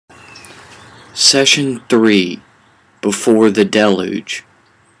Session 3, Before the Deluge,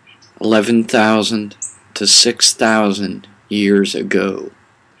 11,000 to 6,000 years ago.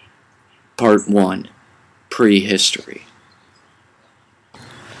 Part 1, Prehistory.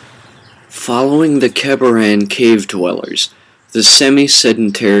 Following the Kebaran cave dwellers, the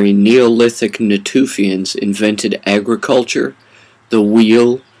semi-sedentary Neolithic Natufians invented agriculture, the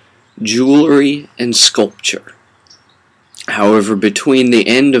wheel, jewelry, and sculpture. However, between the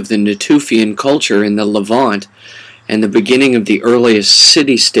end of the Natufian culture in the Levant and the beginning of the earliest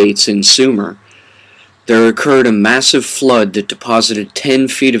city-states in Sumer, there occurred a massive flood that deposited 10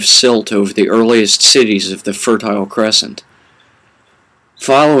 feet of silt over the earliest cities of the Fertile Crescent.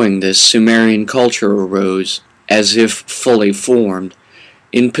 Following this, Sumerian culture arose, as if fully formed,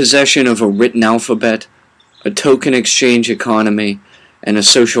 in possession of a written alphabet, a token exchange economy, and a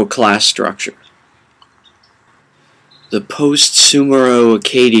social class structure. The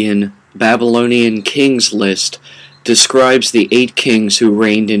post-Sumero-Akkadian Babylonian Kings List describes the 8 kings who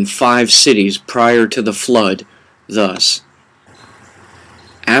reigned in 5 cities prior to the flood, thus: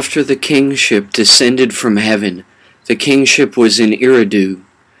 After the kingship descended from heaven, the kingship was in Eridu.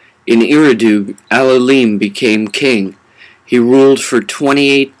 In Eridu, Alalim became king. He ruled for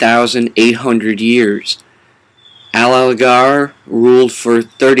 28,800 years. Alalgar ruled for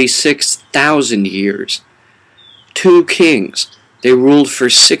 36,000 years. 2 kings. They ruled for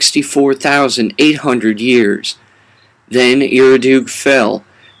 64,800 years. Then Eridu fell,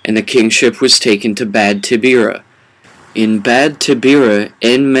 and the kingship was taken to Bad Tibira. In Bad Tibira,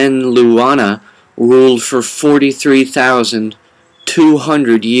 Enmenluana ruled for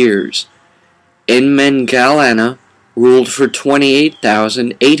 43,200 years. Enmengalana ruled for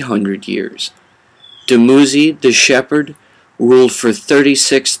 28,800 years. Dumuzi, the shepherd, ruled for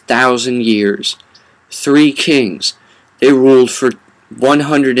 36,000 years. 3 kings. They ruled for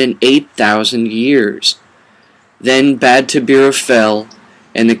 108,000 years. Then Bad Tibira fell,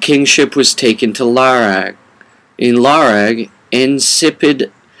 and the kingship was taken to Larag. In Larag, Ensipid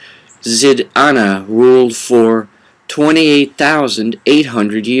Zidana ruled for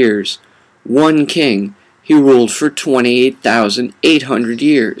 28,800 years. 1 king. He ruled for 28,800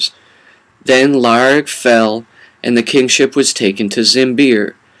 years. Then Larag fell, and the kingship was taken to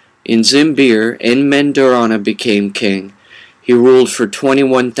Zimbir. In Zimbir, Enmendurana became king. He ruled for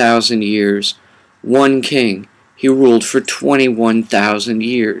 21,000 years. 1 king. He ruled for 21,000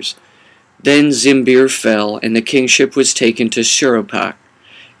 years. Then Zimbir fell, and the kingship was taken to Shurapak.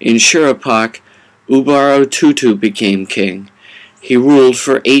 In Shurapak, Ubarotutu became king. He ruled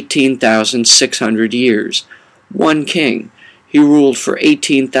for 18,600 years. 1 king. He ruled for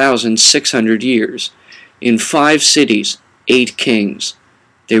 18,600 years. In 5 cities, 8 kings.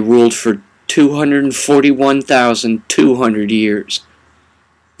 They ruled for 241,200 years.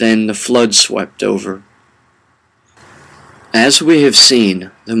 Then the flood swept over. As we have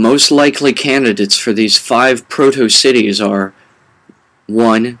seen, the most likely candidates for these 5 proto-cities are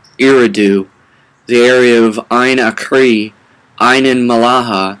 1. Eridu, the area of Ain Akri, Ain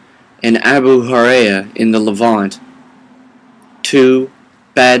Malaha, and Abu Harea in the Levant. 2.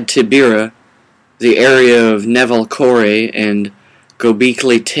 Bad Tibira, the area of Nevel Kore and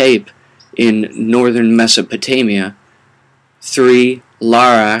Gobekli Tepe in northern Mesopotamia. 3.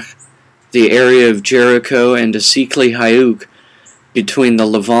 Larach, the area of Jericho and Asikli Hayuk between the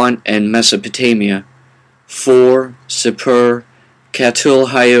Levant and Mesopotamia. 4. Sippur, Katul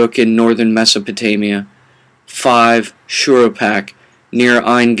Hayuk in northern Mesopotamia. 5. Shurapak, near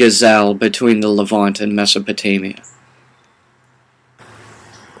Ain Ghazal between the Levant and Mesopotamia.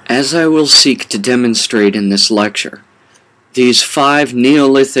 As I will seek to demonstrate in this lecture, these 5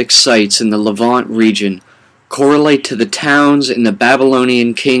 Neolithic sites in the Levant region correlate to the towns in the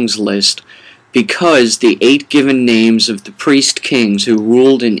Babylonian Kings List because the 8 given names of the priest kings who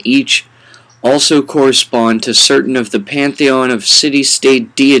ruled in each also correspond to certain of the pantheon of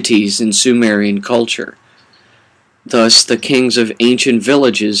city-state deities in Sumerian culture. Thus, the kings of ancient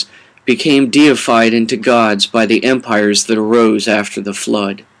villages became deified into gods by the empires that arose after the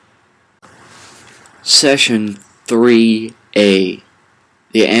flood. Session 3A, the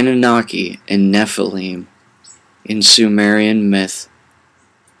Annunaki and Nephilim in Sumerian myth,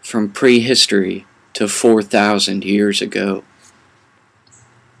 from prehistory to 4,000 years ago.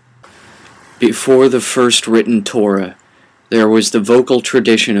 Before the first written Torah, there was the vocal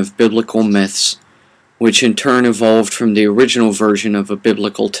tradition of biblical myths, which in turn evolved from the original version of a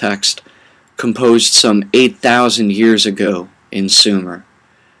biblical text, composed some 8,000 years ago in Sumer.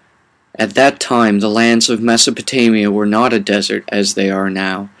 At that time, the lands of Mesopotamia were not a desert as they are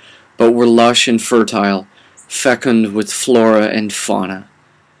now, but were lush and fertile, fecund with flora and fauna.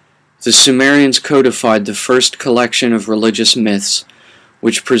 The Sumerians codified the first collection of religious myths,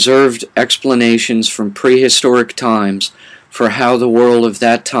 which preserved explanations from prehistoric times for how the world of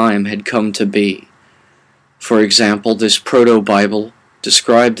that time had come to be. For example, this proto-Bible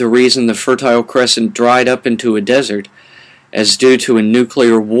described the reason the Fertile Crescent dried up into a desert as due to a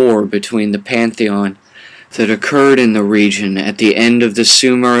nuclear war between the pantheon that occurred in the region at the end of the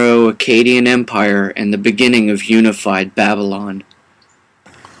Sumero-Akkadian Empire and the beginning of unified Babylon.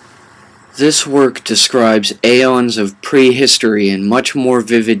 This work describes aeons of prehistory in much more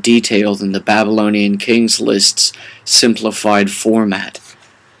vivid detail than the Babylonian Kings List's simplified format.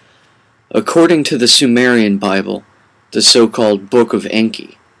 According to the Sumerian Bible, the so-called Book of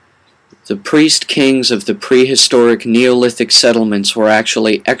Enki, the priest-kings of the prehistoric Neolithic settlements were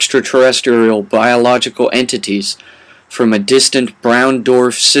actually extraterrestrial biological entities from a distant brown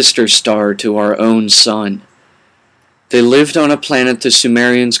dwarf sister star to our own sun. They lived on a planet the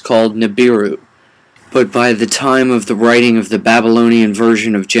Sumerians called Nibiru, but by the time of the writing of the Babylonian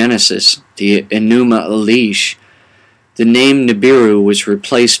version of Genesis, the Enuma Elish, the name Nibiru was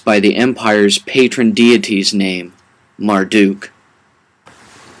replaced by the empire's patron deity's name, Marduk.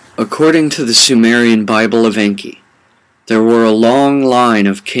 According to the Sumerian Bible of Enki, there were a long line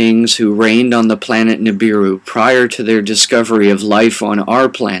of kings who reigned on the planet Nibiru prior to their discovery of life on our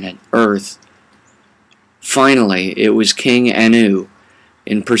planet, Earth. Finally, it was King Anu,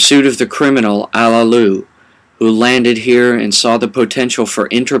 in pursuit of the criminal Alalu, who landed here and saw the potential for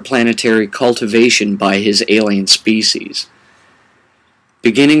interplanetary cultivation by his alien species.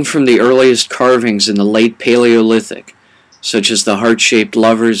 Beginning from the earliest carvings in the late Paleolithic, such as the heart-shaped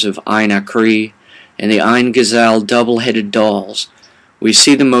lovers of Ain-Akri and the Ain-Gazal double-headed dolls, we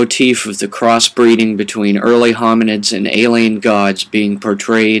see the motif of the crossbreeding between early hominids and alien gods being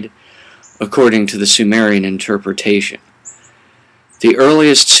portrayed according to the Sumerian interpretation. The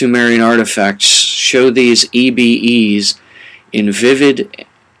earliest Sumerian artifacts show these EBEs in vivid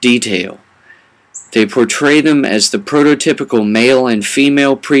detail. They portray them as the prototypical male and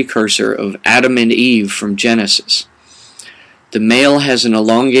female precursor of Adam and Eve from Genesis. The male has an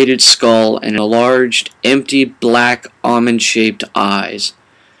elongated skull and enlarged, empty, black, almond-shaped eyes.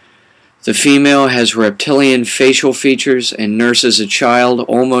 The female has reptilian facial features and nurses a child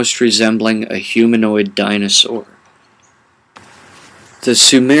almost resembling a humanoid dinosaur. The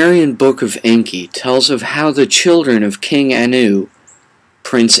Sumerian Book of Enki tells of how the children of King Anu,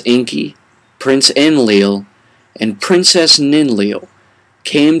 Prince Enki, Prince Enlil, and Princess Ninlil,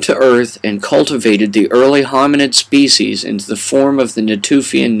 came to Earth and cultivated the early hominid species into the form of the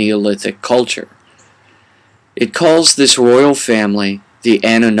Natufian Neolithic culture. It calls this royal family the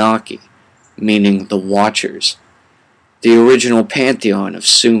Annunaki, meaning the Watchers, the original pantheon of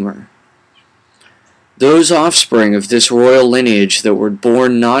Sumer. Those offspring of this royal lineage that were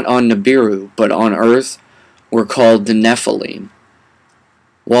born not on Nibiru but on Earth were called the Nephilim.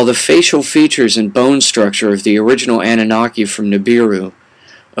 While the facial features and bone structure of the original Anunnaki from Nibiru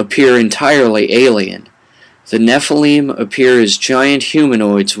appear entirely alien, the Nephilim appear as giant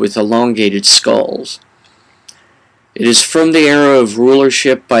humanoids with elongated skulls. It is from the era of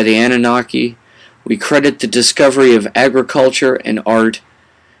rulership by the Anunnaki we credit the discovery of agriculture and art.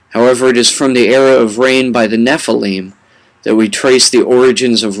 However, it is from the era of reign by the Nephilim that we trace the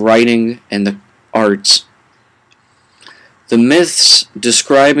origins of writing and the arts. The myths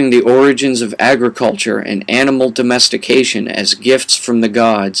describing the origins of agriculture and animal domestication as gifts from the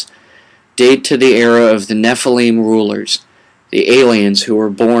gods date to the era of the Nephilim rulers, the aliens who were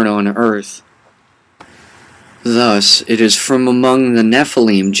born on Earth. Thus, it is from among the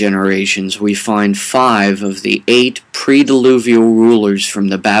Nephilim generations we find 5 of the 8 pre-deluvial rulers from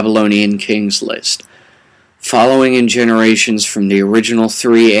the Babylonian Kings List, following in generations from the original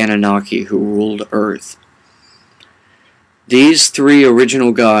 3 Anunnaki who ruled Earth. These 3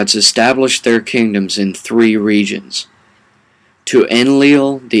 original gods established their kingdoms in 3 regions. To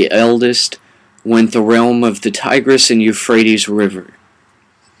Enlil, the eldest, went the realm of the Tigris and Euphrates River.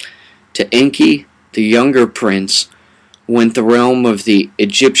 To Enki, the younger prince, went the realm of the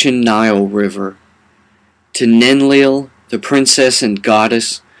Egyptian Nile River. To Ninlil, the princess and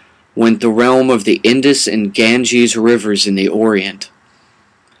goddess, went the realm of the Indus and Ganges rivers in the Orient.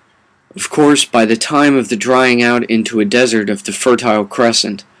 Of course, by the time of the drying out into a desert of the Fertile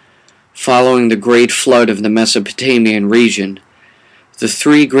Crescent, following the great flood of the Mesopotamian region, the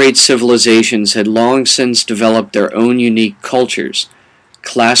 3 great civilizations had long since developed their own unique cultures,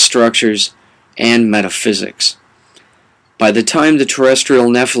 class structures, and metaphysics. By the time the terrestrial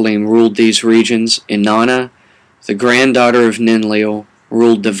Nephilim ruled these regions, Inanna, the granddaughter of Ninlil,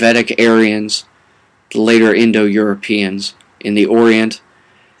 ruled the Vedic Aryans, the later Indo-Europeans, in the Orient.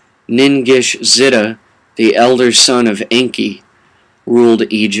 Ningish-Zida, the elder son of Enki, ruled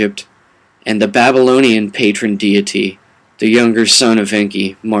Egypt, and the Babylonian patron deity, the younger son of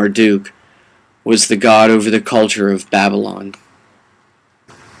Enki, Marduk, was the god over the culture of Babylon.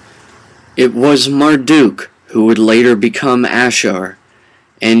 It was Marduk who would later become Ashur,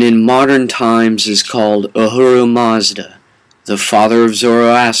 and in modern times is called Ahura-Mazda, the father of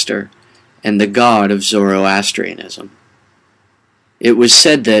Zoroaster, and the god of Zoroastrianism. It was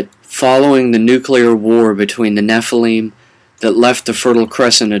said that, following the nuclear war between the Nephilim that left the Fertile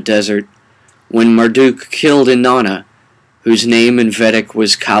Crescent a desert, when Marduk killed Inanna, whose name in Vedic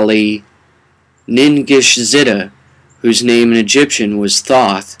was Kali, Ningish-Zida, whose name in Egyptian was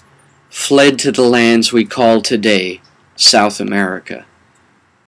Thoth, fled to the lands we call today South America.